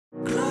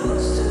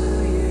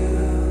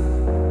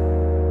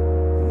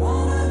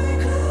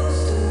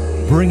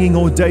Bringing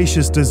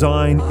audacious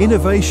design,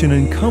 innovation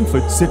and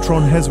comfort,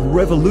 Citroën has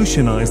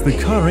revolutionized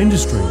the car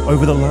industry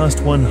over the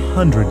last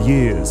 100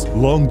 years.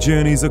 Long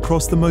journeys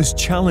across the most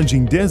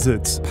challenging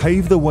deserts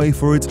paved the way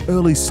for its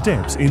early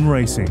steps in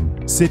racing.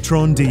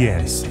 Citroën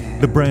DS,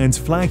 the brand's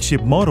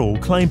flagship model,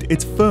 claimed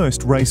its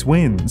first race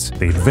wins.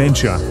 The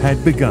adventure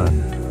had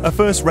begun. A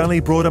first rally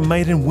brought a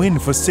maiden win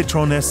for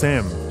Citroën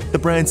SM, the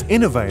brand's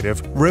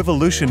innovative,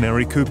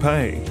 revolutionary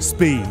coupe.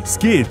 Speed,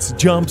 skids,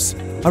 jumps,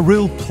 a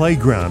real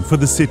playground for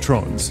the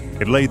Citroëns.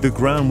 It laid the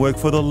groundwork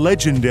for the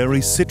legendary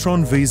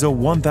Citroën Visa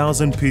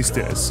 1000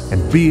 Pistes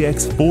and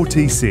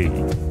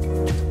BX4TC.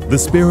 The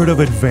spirit of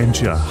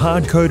adventure,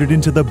 hard-coded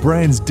into the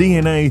brand's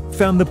DNA,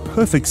 found the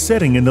perfect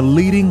setting in the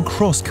leading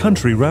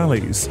cross-country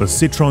rallies. The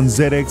Citroën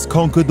ZX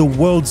conquered the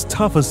world's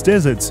toughest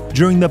deserts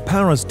during the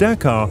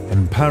Paris-Dakar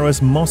and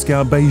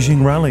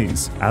Paris-Moscow-Beijing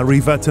rallies. Henri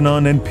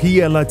Vatanen and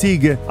Pierre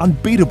Latigue,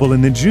 unbeatable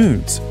in the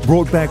dunes,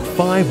 brought back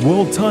 5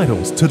 world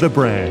titles to the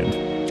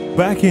brand.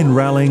 Back in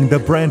rallying, the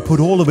brand put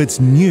all of its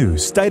new,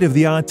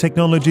 state-of-the-art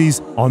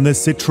technologies on the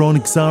Citroën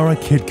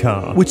Xara kit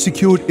car, which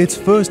secured its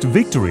first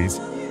victories.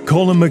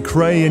 Colin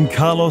McRae and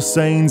Carlos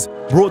Sainz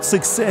brought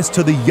success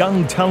to the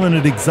young,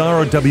 talented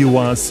Xara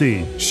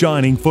WRC,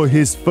 shining for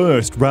his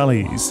first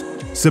rallies.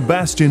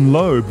 Sebastian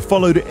Loeb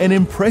followed an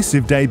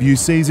impressive debut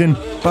season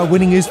by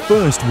winning his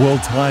first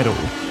world title.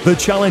 The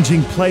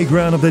challenging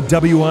playground of the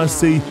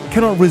WRC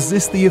cannot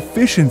resist the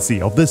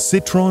efficiency of the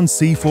Citroën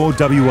C4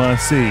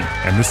 WRC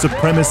and the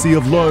supremacy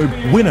of Loeb,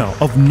 winner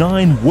of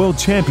 9 World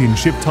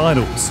Championship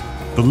titles.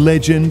 The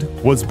legend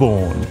was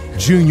born.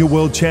 Junior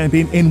World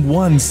Champion in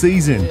 1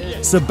 season,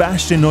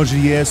 Sébastien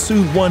Ogier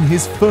soon won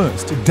his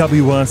first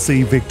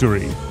WRC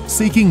victory.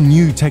 Seeking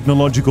new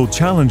technological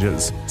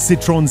challenges,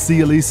 Citroën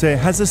C-Elise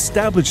has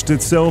established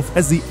itself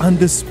as the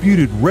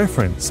undisputed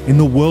reference in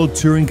the World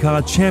Touring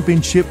Car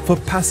Championship for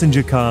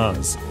passenger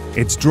cars.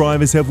 Its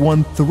drivers have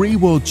won 3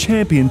 World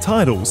Champion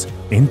titles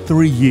in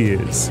 3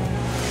 years.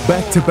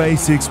 Back to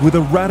basics with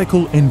a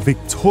radical and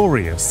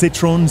victorious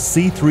Citroën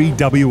C3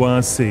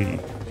 WRC.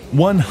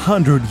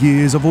 100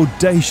 years of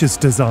audacious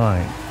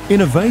design,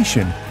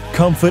 innovation,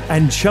 comfort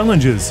and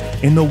challenges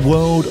in the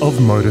world of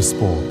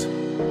motorsport.